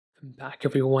Welcome back,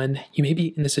 everyone. You may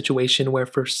be in a situation where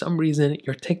for some reason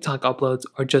your TikTok uploads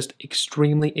are just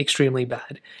extremely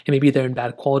bad. And maybe they're in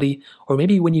bad quality, or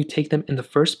maybe when you take them in the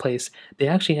first place, they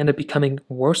actually end up becoming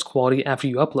worse quality after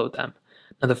you upload them.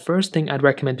 Now, the first thing I'd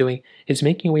recommend doing is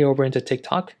making your way over into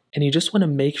TikTok, and you just want to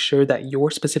make sure that your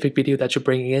specific video that you're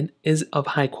bringing in is of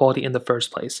high quality in the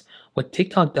first place. What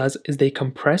TikTok does is they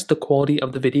compress the quality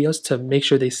of the videos to make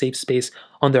sure they save space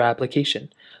on their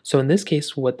application. So in this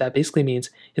case, what that basically means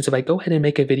is if I go ahead and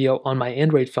make a video on my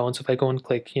Android phone, so if I go and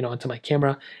click, into my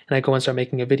camera and I go and start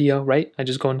making a video, right? I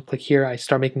just go and click here, I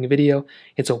start making a video,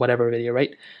 it's a whatever video,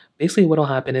 right? Basically what will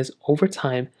happen is over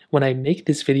time, when I make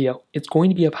this video, it's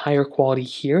going to be of higher quality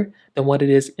here than what it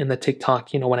is in the TikTok,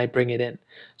 when I bring it in.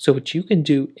 So what you can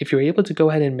do, if you're able to go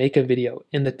ahead and make a video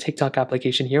in the TikTok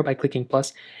application here by clicking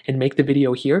plus and make the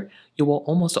video here, you will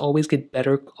almost always get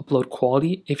better upload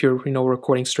quality if you're,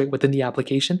 recording straight within the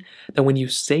application than when you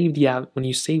save the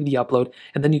upload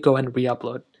and then you go ahead and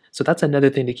re-upload. So that's another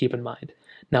thing to keep in mind.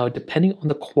 Now, depending on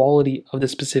the quality of the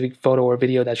specific photo or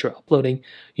video that you're uploading,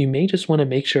 you may just want to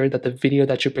make sure that the video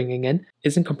that you're bringing in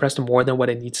isn't compressed more than what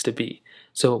it needs to be.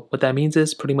 So what that means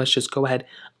is pretty much just go ahead,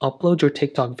 upload your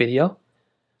TikTok video.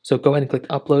 So go ahead and click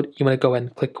upload. You want to go ahead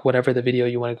and click whatever the video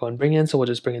you want to go and bring in. So we'll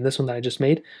just bring in this one that I just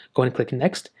made. Go ahead and click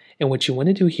next. And what you want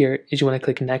to do here is you want to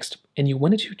click next, and you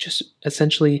want to just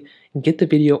essentially get the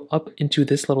video up into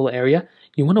this little area.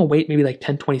 You want to wait maybe like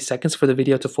 10-20 seconds for the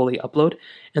video to fully upload.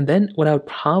 And then what I would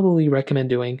probably recommend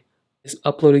doing is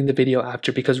uploading the video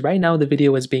after, because right now the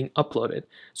video is being uploaded.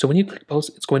 So when you click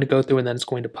post, it's going to go through and then it's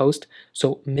going to post.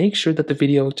 So make sure that the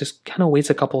video just kind of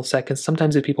waits a couple of seconds.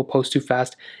 Sometimes if people post too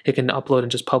fast, it can upload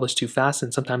and just publish too fast,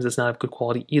 and sometimes it's not of good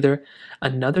quality either.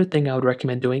 Another thing I would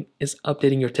recommend doing is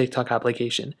updating your TikTok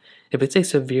application. If it's a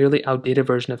severely outdated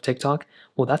version of TikTok,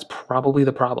 well, that's probably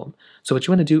the problem. So what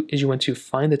you want to do is you want to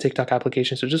find the TikTok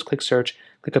application. So just click search,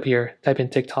 click up here, type in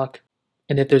TikTok.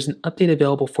 And if there's an update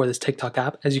available for this TikTok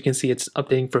app, as you can see, it's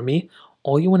updating for me.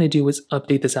 All you want to do is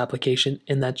update this application,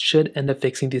 and that should end up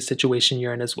fixing the situation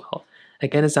you're in as well.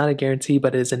 Again, it's not a guarantee,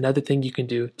 but it is another thing you can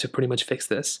do to pretty much fix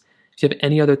this. If you have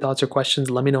any other thoughts or questions,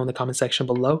 let me know in the comment section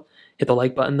below. Hit the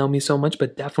like button, that'll mean so much,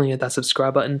 but definitely hit that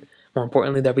subscribe button. More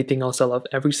importantly than everything else, I love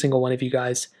every single one of you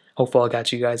guys. Hopefully I'll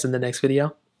catch you guys in the next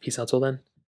video. Peace out till then.